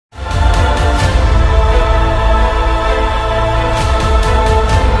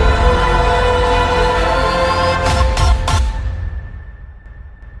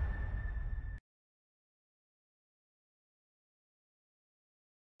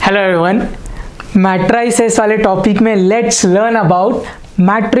Hello everyone, matrices वाले topic में let's learn about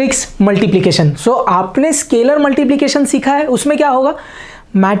matrix multiplication. सो आपने स्केलर मल्टीप्लिकेशन सीखा है, उसमें क्या होगा,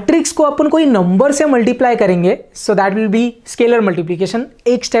 मैट्रिक्स को अपन कोई नंबर से मल्टीप्लाई करेंगे, so that will be scalar multiplication.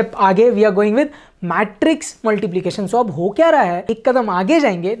 एक स्टेप आगे we are going with matrix multiplication. सो अब हो क्या रहा है, एक कदम आगे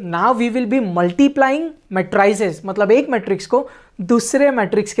जाएंगे। Now we will be multiplying matrices, मतलब एक मैट्रिक्स को दूसरे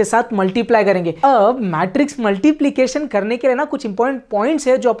मैट्रिक्स के साथ मल्टीप्लाई करेंगे। अब मैट्रिक्स मल्टीप्लिकेशन करने के लिए ना कुछ इंपॉर्टेंट पॉइंट्स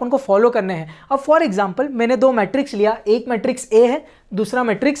है जो अपन को फॉलो करने हैं। अब फॉर एग्जांपल मैंने दो मैट्रिक्स लिया, एक मैट्रिक्स ए है, दूसरा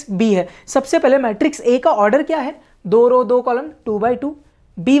मैट्रिक्स बी है। सबसे पहले मैट्रिक्स ए का ऑर्डर क्या है, 2 रो 2 कॉलम 2 by 2।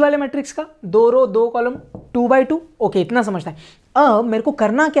 बी वाले मैट्रिक्स का 2 रो 2 कॉलम 2 by 2। ओके, इतना समझता है। अब मेरे को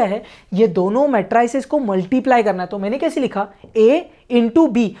करना क्या है, ये दोनों मैट्राइसेस को मल्टीप्लाई करना है। तो मैंने कैसे लिखा, ए इंटू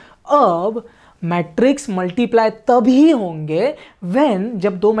बी। अब मैट्रिक्स मल्टीप्लाई तभी होंगे व्हेन,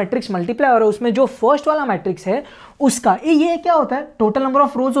 जब दो मैट्रिक्स मल्टीप्लाई हो रहे हैं, उसमें जो फर्स्ट वाला मैट्रिक्स है उसका ये क्या होता है, टोटल नंबर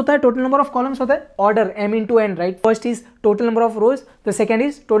ऑफ रोज होता है, टोटल नंबर ऑफ कॉलम्स होता है, order m into n, right. First is total number of rose, the second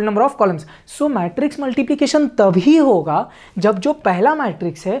is total number of columns. So matrix multiplication तभी होगा जब जो पहला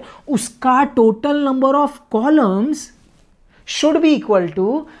मैट्रिक्स है उसका total number of columns should be equal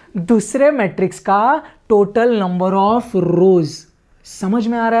to दूसरे मैट्रिक्स का total number of रोज। समझ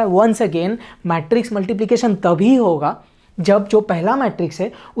में आ रहा है? वंस अगेन, मैट्रिक्स मल्टीप्लिकेशन तभी होगा जब जो पहला मैट्रिक्स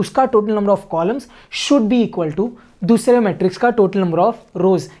है उसका total number of columns should be equal to दूसरे मैट्रिक्स का टोटल नंबर ऑफ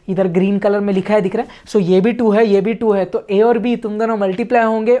रोज। इधर ग्रीन कलर में लिखा है, दिख रहा है। सो ये भी 2 है, ये भी 2 है, तो ए और बी तुम दोनों मल्टीप्लाई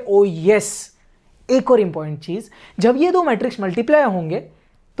होंगे। ओ यस, एक और इंपॉर्टेंट चीज, जब ये दो मैट्रिक्स मल्टीप्लाई होंगे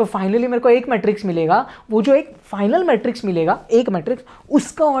तो फाइनली मेरे को एक मैट्रिक्स मिलेगा। वो जो एक फाइनल मैट्रिक्स मिलेगा, एक मैट्रिक्स,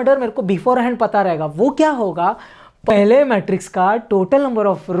 उसका ऑर्डर मेरे को बिफोर हैंड पता रहेगा। वो क्या होगा, पहले मैट्रिक्स का total number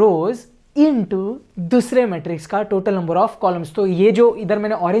of rose into दूसरे मैट्रिक्स का टोटल नंबर ऑफ कॉलम्स। तो ये जो इधर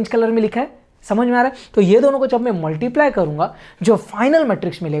मैंने ऑरेंज कलर में लिखा है, समझ में आ रहा है? तो ये दोनों को जब मैं मल्टीप्लाई करूंगा, जो फाइनल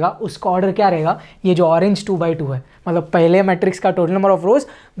मैट्रिक्स मिलेगा उसका ऑर्डर क्या रहेगा, ये जो ऑरेंज 2 by 2 है, मतलब पहले मैट्रिक्स का टोटल नंबर ऑफ रोज,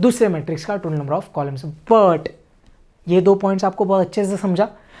 दूसरे मैट्रिक्स का total number of columns. But ये दो पॉइंट्स आपको बहुत अच्छे से समझा।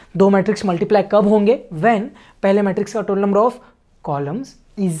 दो मैट्रिक्स मल्टीप्लाई कब होंगे, व्हेन पहले मैट्रिक्स का total number of columns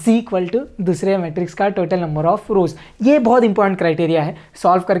is equal to दूसरे मैट्रिक्स का टोटल नंबर ऑफ रोज। ये बहुत इंपॉर्टेंट क्राइटेरिया है।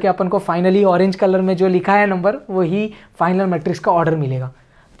 सॉल्व करके अपन को फाइनली ऑरेंज कलर में जो लिखा है नंबर, वही फाइनल मैट्रिक्स का ऑर्डर मिलेगा।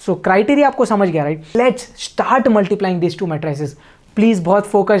 सो क्राइटेरिया आपको समझ गया, right? Let's start multiplying this to matrices. Please बहुत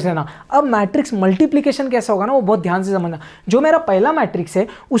फोकस रहना। अब मैट्रिक्स मल्टीप्लिकेशन कैसा होगा ना, वो बहुत ध्यान से समझना। जो मेरा पहला मैट्रिक्स है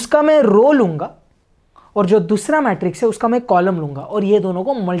उसका मैं रो लूंगा, और जो दूसरा मैट्रिक्स है उसका मैं कॉलम लूंगा, और ये दोनों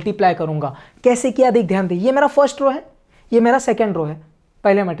को मल्टीप्लाई करूंगा। कैसे किया, देख ध्यान दे। ये मेरा फर्स्ट रो है, ये मेरा सेकंड रो है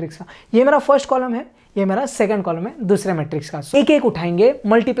पहले मैट्रिक्स का, ये मेरा फर्स्ट कॉलम है, ये मेरा सेकंड कॉलम है दूसरे मैट्रिक्स का। एक एक उठाएंगे,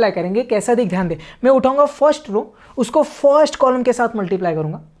 मल्टीप्लाई करेंगे। कैसा, देख ध्यान दे। मैं उठाऊंगा फर्स्ट रो, उसको फर्स्ट कॉलम के साथ मल्टीप्लाई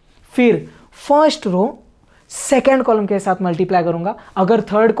करूंगा, फिर फर्स्ट रो सेकंड कॉलम के साथ मल्टीप्लाई करूंगा। अगर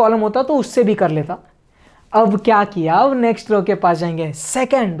थर्ड कॉलम होता तो उससे भी कर लेता। अब क्या किया, अब नेक्स्ट रो के पास जाएंगे,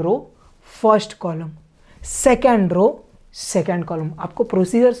 second row first column, second row second column. आपको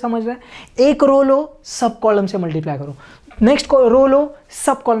प्रोसीजर समझ रहा है? एक रो लो, सब कॉलम से मल्टीप्लाई करो, नेक्स्ट रो लो,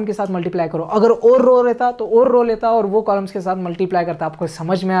 सब कॉलम के साथ मल्टीप्लाई करो। अगर और रो रहता तो और रो लेता और वो कॉलम्स के साथ मल्टीप्लाई करता। आपको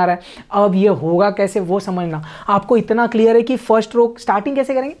समझ में आ रहा है? अब ये होगा कैसे वो समझना। आपको इतना क्लियर है कि फर्स्ट रो स्टार्टिंग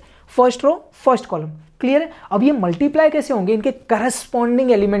कैसे करेंगे, first row first column, clear है? अब ये मल्टीप्लाई कैसे होंगे, इनके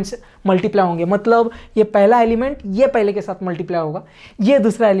करस्पॉन्डिंग एलिमेंट्स मल्टीप्लाई होंगे। मतलब ये पहला एलिमेंट ये पहले के साथ मल्टीप्लाई होगा, ये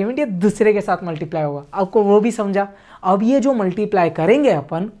दूसरा एलिमेंट ये दूसरे के साथ मल्टीप्लाई होगा। आपको वो भी समझा? अब ये जो मल्टीप्लाई करेंगे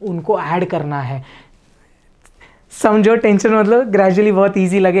अपन, उनको ऐड करना है। समझो, टेंशन मतलब, ग्रेजुअली बहुत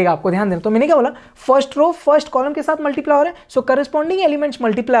इजी लगेगा आपको। ध्यान देना। तो मैंने क्या बोला, फर्स्ट रो फर्स्ट कॉलम के साथ मल्टीप्लाई हो रहे हैं, सो करस्पॉन्डिंग एलिमेंट्स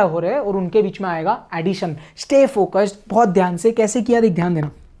मल्टीप्लाई हो रहे हैं और उनके बीच में आएगा एडिशन। स्टे फोकस्ड, बहुत ध्यान से। कैसे किया, देख ध्यान देना।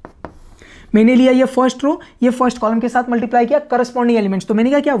 मैंने लिया ये फर्स्ट रो, ये फर्स्ट कॉलम के साथ मल्टीप्लाई किया करस्पॉन्डिंग एलिमेंट्स। तो मैंने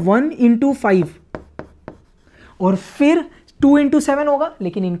क्या किया, 1 into 5 और फिर 2 into 7 होगा,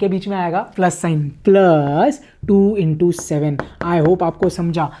 लेकिन इनके बीच में आएगा plus sign, plus 2 into 7। I hope आपको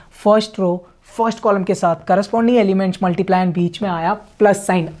समझा। फर्स्ट रो फर्स्ट कॉलम के साथ करस्पॉन्डिंग एलिमेंट्स मल्टीप्लाई, बीच में आया प्लस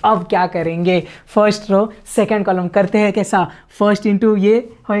साइन। अब क्या करेंगे, फर्स्ट रो सेकंड कॉलम करते हैं कैसा, फर्स्ट इंटू ये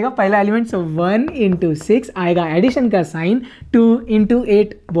होएगा पहला एलिमेंट, सो 1 into 6 आएगा एडिशन का साइन, 2 into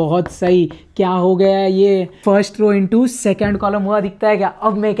 8। बहुत सही। क्या हो गया, ये first rho into second column हुआ, दिखता है क्या?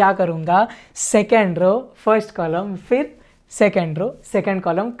 अब मैं क्या करूँगा, सेकेंड रो फर्स्ट कॉलम, फिर second row second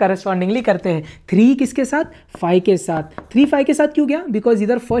column correspondingly करते हैं। 3 किसके साथ, 5 के साथ। 3 5 के साथ क्यों गया, बिकॉज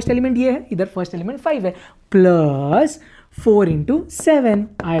इधर फर्स्ट एलिमेंट ये है, इधर फर्स्ट एलिमेंट 5 है, प्लस 4 into 7।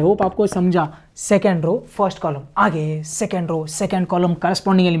 आई होप आपको समझा। सेकेंड रो फर्स्ट कॉलम, आगे second row second column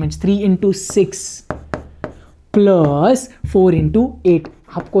corresponding elements, 3 into 6 plus 4 into 8।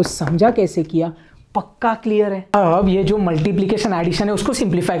 आपको समझा कैसे किया? पक्का क्लियर है। अब ये जो मल्टीप्लिकेशन एडिशन है उसको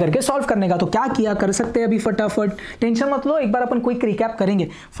सिंप्लीफाई करके सॉल्व करने का, तो क्या किया कर सकते हैं अभी फटाफट, टेंशन मत लो, एक बार अपन क्विक रिकैप करेंगे।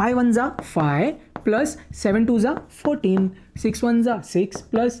 5 1 जा 5 प्लस 7 2 जा 14, 6 1 जा 6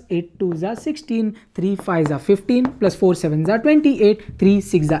 प्लस 8 2 जा 16, 3 5 जा 15 प्लस 4 7 जा 28, 3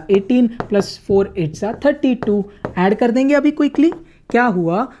 6 जा 18 प्लस 4 8 जा 32। ऐड कर देंगे अभी क्विकली, क्या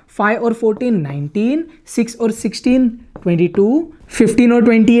हुआ 5 और 14 19, 6 और 16 22, 15 और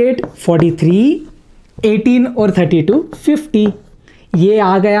 28 43, 18 और 32 50। ये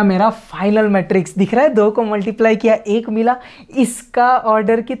आ गया मेरा फाइनल मैट्रिक्स। दिख रहा है, दो को मल्टीप्लाई किया एक मिला। इसका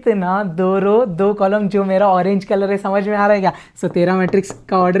ऑर्डर कितना, 2 रो 2 कॉलम, जो मेरा ऑरेंज कलर है, समझ में आ रहा है क्या। सो तेरा मैट्रिक्स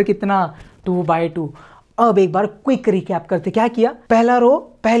का ऑर्डर कितना, 2/2। अब एक बार क्विक रिकैप करते, क्या किया, पहला रो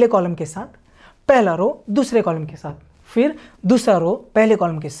पहले कॉलम के साथ, पहला रो दूसरे कॉलम के साथ, फिर दूसरा रो पहले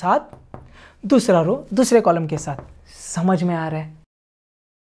कॉलम के साथ, दूसरा रो दूसरे कॉलम के साथ। समझ में आ रहा है।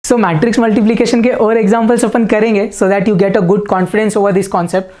 सो मैट्रिक्स मल्टीप्लिकेशन के और एग्जांपल्स अपन करेंगे so that you get a good confidence over this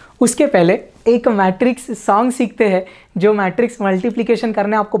concept. उसके पहले एक मैट्रिक्स सॉन्ग सीखते हैं जो मैट्रिक्स मल्टीप्लिकेशन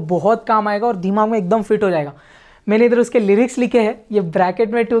करने आपको बहुत काम आएगा और दिमाग में एकदम फिट हो जाएगा। मैंने इधर उसके लिरिक्स लिखे हैं, ये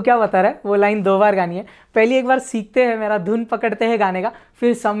ब्रैकेट में 2 क्या बता रहा है, वो लाइन 2 बार गानी है। पहली एक बार सीखते हैं, मेरा धुन पकड़ते हैं गाने का,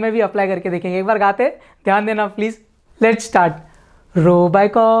 फिर सब में भी अप्लाई करके देखेंगे। एक बार गाते हैं, ध्यान देना please. Let's start. Row by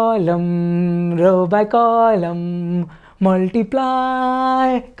column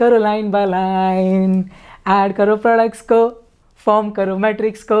multiply करो लाइन बाय लाइन, ऐड करो प्रोडक्ट्स को, फॉर्म करो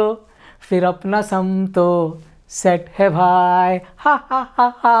मैट्रिक्स को, फिर अपना सम तो सेट है भाई। हा हा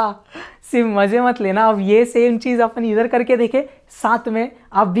हा हा। सिर्फ मजे मत लेना, अब ये सेम चीज़ अपन इधर करके देखे, साथ में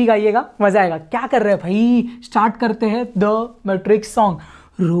आप भी गाइएगा, मजा आएगा। क्या कर रहे हैं भाई, स्टार्ट करते हैं the matrix song.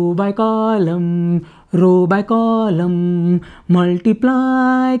 Row by column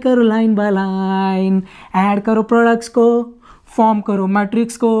multiply करो लाइन बाय लाइन, ऐड करो प्रोडक्ट्स को, फॉर्म करो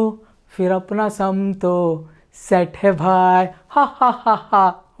मैट्रिक्स को, फिर अपना सम तो सेट है भाई। हा हा हा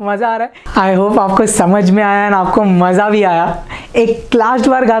हा। मज़ा आ रहा है। आई होप आपको समझ में आया ना, आपको मज़ा भी आया। एक लास्ट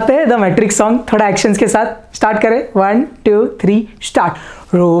बार गाते हैं द मैट्रिक्स सॉन्ग थोड़ा एक्शंस के साथ। स्टार्ट करें, 1 2 3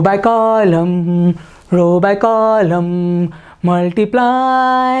 start. Row by column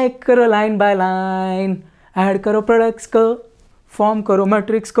multiply करो लाइन बाय लाइन, ऐड करो प्रोडक्ट्स को, फॉर्म करो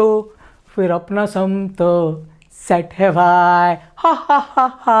मैट्रिक्स को, फिर अपना सम तो सेट है भाई। हा हा हा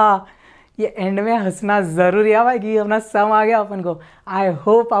हा। ये एंड में हंसना ज़रूरी है भाई कि अपना सम आ गया अपन को। आई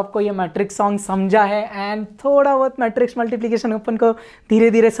होप आपको ये मैट्रिक्स सॉन्ग समझा है एंड थोड़ा बहुत मैट्रिक्स मल्टीप्लिकेशन अपन को धीरे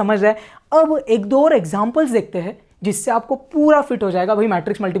धीरे समझ रहा है। अब एक दो और एग्जांपल्स देखते हैं जिससे आपको पूरा फिट हो जाएगा भाई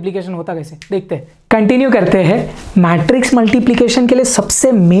मैट्रिक्स मल्टीप्लिकेशन होता कैसे। देखते हैं, कंटिन्यू करते हैं। मैट्रिक्स मल्टीप्लिकेशन के लिए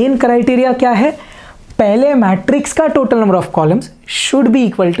सबसे मेन क्राइटेरिया क्या है, पहले मैट्रिक्स का total number of columns should be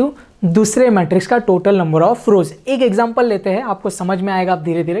equal to दूसरे मैट्रिक्स का टोटल नंबर ऑफ रोज। एक एग्जांपल लेते हैं, आपको समझ में आएगा आप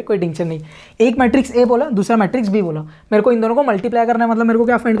धीरे धीरे, कोई टेंशन नहीं। एक मैट्रिक्स ए बोला, दूसरा मैट्रिक्स बी बोला, मेरे को इन दोनों को मल्टीप्लाई करना है, मतलब मेरे को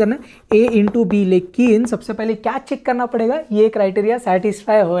क्या फाइंड करना है, ए इंटू बी। लेकिन सबसे पहले क्या चेक करना पड़ेगा, ये क्राइटेरिया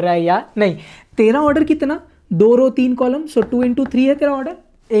सेटिस्फाई हो रहा है या नहीं। तेरा ऑर्डर कितना, 2 रो 3 कॉलम, सो 2 इंटू 3 है तेरा ऑर्डर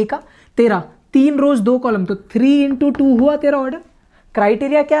ए का। तेरा 3 रोज 2 कॉलम, तो 3 इंटू 2 हुआ तेरा ऑर्डर।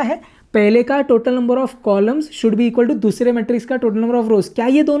 क्राइटेरिया क्या है, पहले का total number of columns should be equal to दूसरे मैट्रिक्स का टोटल नंबर ऑफ रोज। क्या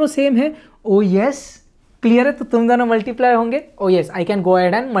ये दोनों सेम है, ओ यस, क्लियर है, तो तुम दोनों मल्टीप्लाई होंगे। ओ yes, I can go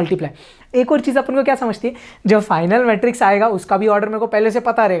ahead and multiply. एक और चीज़ अपन को क्या समझती है, जो फाइनल मैट्रिक्स आएगा उसका भी ऑर्डर मेरे को पहले से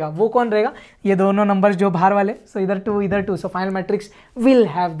पता रहेगा। वो कौन रहेगा, ये दोनों नंबर्स जो बाहर वाले, सो इधर 2 इधर 2, so final matrix will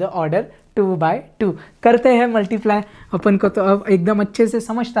have the order 2/2। करते हैं मल्टीप्लाई। अपन को तो अब एकदम अच्छे से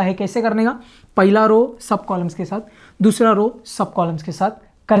समझता है कैसे करने का। पहला रो सब कॉलम्स के साथ, दूसरा रो सब कॉलम्स के साथ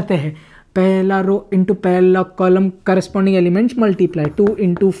करते हैं। पहला रो इंटू पहला column corresponding elements multiply, 2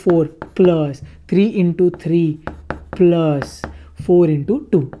 into 4 plus 3 into 3 plus 4 into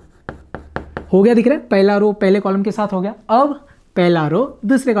 2 हो गया। दिख रहा है, पहला रो पहले कॉलम के साथ हो गया। अब पहला रो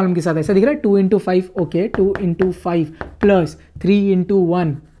दूसरे कॉलम के साथ, ऐसा दिख रहा है, 2 into 5, okay, 2 into 5 plus 3 into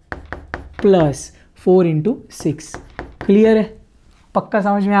 1 plus 4 into 6। Clear है, पक्का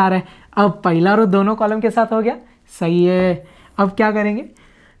समझ में आ रहा है। अब पहला रो दोनों कॉलम के साथ हो गया, सही है। अब क्या करेंगे,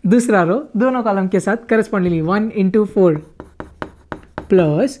 दूसरा रो दोनों कॉलम के साथ correspondingly 1 into 4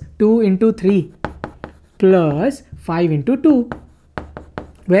 plus 2 into 3 plus 5 into 2।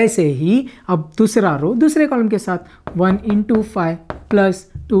 वैसे ही अब दूसरा रो दूसरे कॉलम के साथ 1 into 5 plus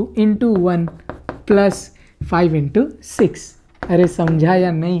 2 into 1 plus 5 into 6। अरे समझा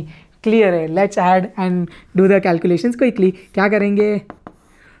या नहीं, क्लियर है। Let's add and do the calculations quickly. क्या करेंगे,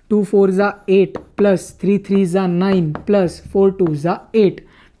 2 4 ज़ा 8 प्लस 3 3 ज़ा 9 प्लस 4 2 ज़ा 8,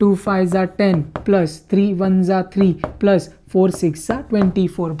 2 5 ज़ा 10 प्लस 3 1 ज़ा 3 प्लस 4 6 ज़ा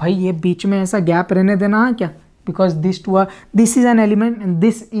 24। भाई ये बीच में ऐसा गैप रहने देना है क्या, because this is an element and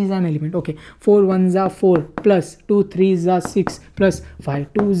this is an element. Okay, 4 1s are 4 plus 2 3s are 6 plus 5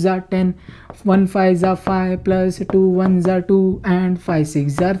 2s are 10, 1 5s are 5 plus 2 1s are 2 and 5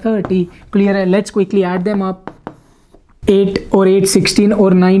 6s are 30. Clear? Let's quickly add them up. 8 or 8 16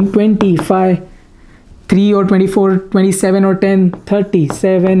 or 9 25, 3 or 24 27 or 10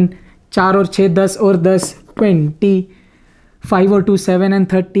 37, 4 और 6 10 और 10 20, 5 और 2 7 and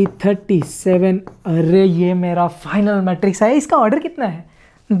 30 37. अरे ये मेरा final matrix है. इसका order कितना है?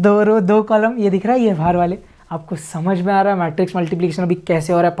 2 रो 2 कॉलम. ये दिख रहा है ये बाहर वाले. आपको समझ में आ रहा है मैट्रिक्स मल्टीप्लिकेशन अभी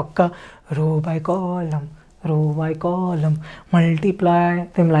कैसे हो रहा है? पक्का रो by column multiply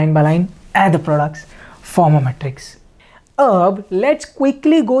them line by line, add the products, form a matrix. अब let's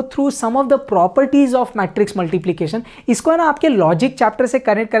quickly go through some of the properties of matrix multiplication. इसको है ना आपके लॉजिक चैप्टर से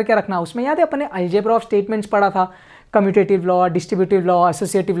कनेक्ट करके रखना. उसमें याद है अपने अलजेब्रा ऑफ स्टेटमेंट्स पढ़ा था, commutative law, distributive law,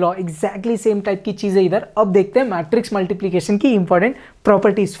 associative law, exactly same type की चीजें इधर. अब देखते हैं मैट्रिक्स मल्टीप्लिकेशन की इंपॉर्टेंट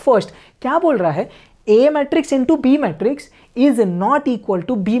प्रॉपर्टीज. फर्स्ट क्या बोल रहा है? A matrix into B matrix is not equal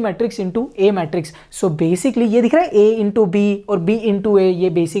to B matrix into A matrix. So basically ये दिख रहा है A into B और B into A, ये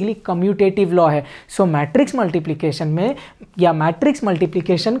basically commutative law है. So matrix multiplication में या matrix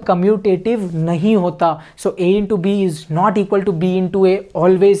multiplication commutative नहीं होता. So A into B is not equal to B into A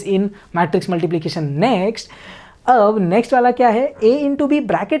always in matrix multiplication. Next, अब next वाला क्या है? A इंटू बी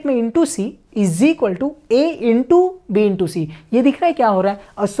ब्रैकेट में into C is equal to A into B into सी. ये दिख रहा है क्या हो रहा है?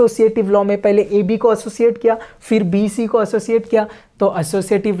 एसोसिएटिव लॉ में पहले ए बी को एसोसिएट किया, फिर बी सी को एसोसिएट किया, तो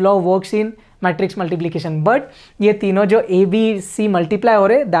associative law works in matrix multiplication. But ये तीनों जो ए बी सी मल्टीप्लाई हो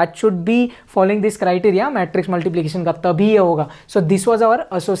रहे, that should be following this criteria matrix multiplication का, तभी ये होगा. So this was our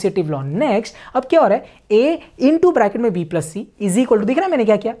associative law. Next अब क्या हो रहा है? ए इंटू ब्रैकेट में B plus C is equal to, दिख रहा है मैंने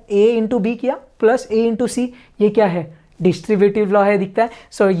क्या किया? ए इंटू बी किया प्लस ए इंटू सी. ये क्या है? डिस्ट्रीब्यूटिव लॉ है, दिखता है.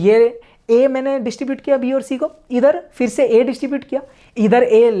 सो ये ए मैंने डिस्ट्रीब्यूट किया बी और सी को, इधर फिर से ए डिस्ट्रीब्यूट किया, इधर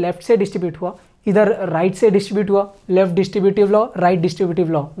ए लेफ्ट से डिस्ट्रीब्यूट हुआ, इधर राइट से डिस्ट्रीब्यूट हुआ. Left distributive law, right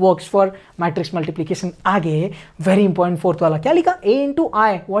distributive law works for matrix multiplication. आगे वेरी इंपॉर्टेंट फोर्थ वाला क्या लिखा? ए into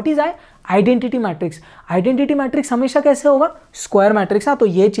I. What is I? Identity matrix. Identity matrix हमेशा कैसे होगा? Square matrix. हाँ, तो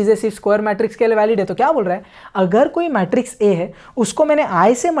ये चीजें सिर्फ स्क्वायर मैट्रिक्स के लिए वैलिड है. तो क्या बोल रहा है? अगर कोई मैट्रिक्स ए है, उसको मैंने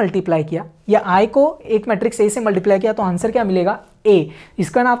आई से मल्टीप्लाई किया या आई को एक मैट्रिक्स ए से मल्टीप्लाई किया, तो आंसर क्या मिलेगा? ए.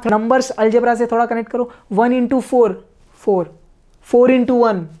 इसका ना आप नंबर्स अलजेब्रा से थोड़ा कनेक्ट करो. 1 इंटू 4 4, 4 इंटू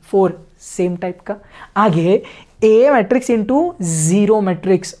 1 4, सेम टाइप का. आगे ए मैट्रिक्स इंटू जीरो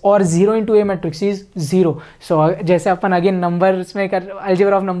मैट्रिक्स और zero into A matrix is zero. सो जैसे अपन अगेन नंबर्स में कर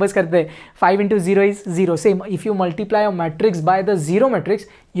अलजेब्रा ऑफ नंबर्स करते हैं, 5 into zero is zero. Same if you multiply a matrix by the zero matrix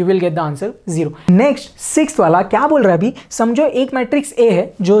you will get the answer zero. Next sixth वाला क्या बोल रहा है? अभी समझो एक मैट्रिक्स ए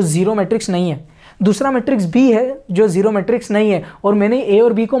है जो जीरो मैट्रिक्स नहीं है, दूसरा मैट्रिक्स बी है जो जीरो मैट्रिक्स नहीं है, और मैंने ए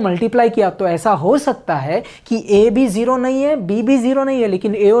और बी को मल्टीप्लाई किया. तो ऐसा हो सकता है कि ए भी जीरो नहीं है, बी भी जीरो नहीं है,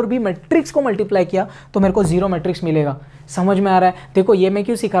 लेकिन ए और बी मैट्रिक्स को मल्टीप्लाई किया तो मेरे को जीरो मैट्रिक्स मिलेगा. समझ में आ रहा है? देखो ये मैं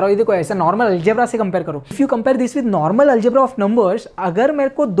क्यों सिखा रहा हूँ, ये देखो ऐसा नॉर्मल अलजेब्रा से कंपेयर करो. If you compare this with normal algebra of numbers, अगर मेरे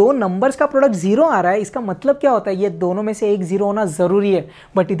को दो नंबर्स का प्रोडक्ट जीरो आ रहा है, इसका मतलब क्या होता है? ये दोनों में से एक जीरो होना जरूरी है.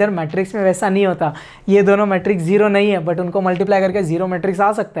 बट इधर मैट्रिक्स में वैसा नहीं होता. ये दोनों मैट्रिक्स जीरो नहीं है, बट उनको मल्टीप्लाई करके जीरो मैट्रिक्स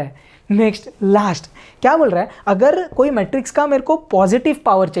आ सकता है. नेक्स्ट लास्ट क्या बोल रहा है? अगर कोई मैट्रिक्स का मेरे को पॉजिटिव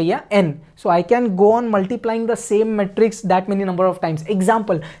पावर चाहिए n, so I can go on multiplying the same matrix that many number of times.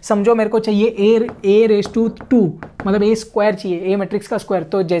 Example समझो मेरे को चाहिए a रेज टू 2, मतलब a स्क्वायर चाहिए, a मैट्रिक्स का स्क्वायर.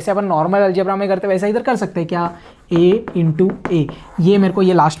 तो जैसे अपन नॉर्मल अलजेब्रा में करते हैं वैसा इधर कर सकते हैं. क्या? a इंटू ए. ये मेरे को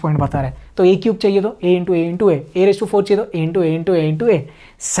ये लास्ट पॉइंट बता रहा है. तो a क्यूब चाहिए तो a into A into A raise to 4 चाहिए तो a into A into A into ए.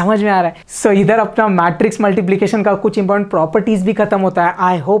 समझ में आ रहा है? सो इधर अपना मैट्रिक्स मल्टीप्लिकेशन का कुछ इंपॉर्टेंट प्रॉपर्टीज भी खत्म होता है.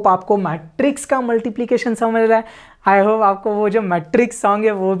 आई होप आपको मैट्रिक्स का मल्टीप्लिकेशन समझ रहा है. आई होप आपको वो जो मैट्रिक्स सॉन्ग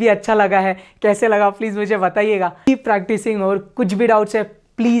है वो भी अच्छा लगा है. कैसे लगा प्लीज मुझे बताइएगा. कीप प्रैक्टिसिंग, और कुछ भी डाउट्स है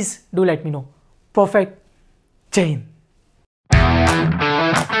please do let me know. Perfect. जय हिंद.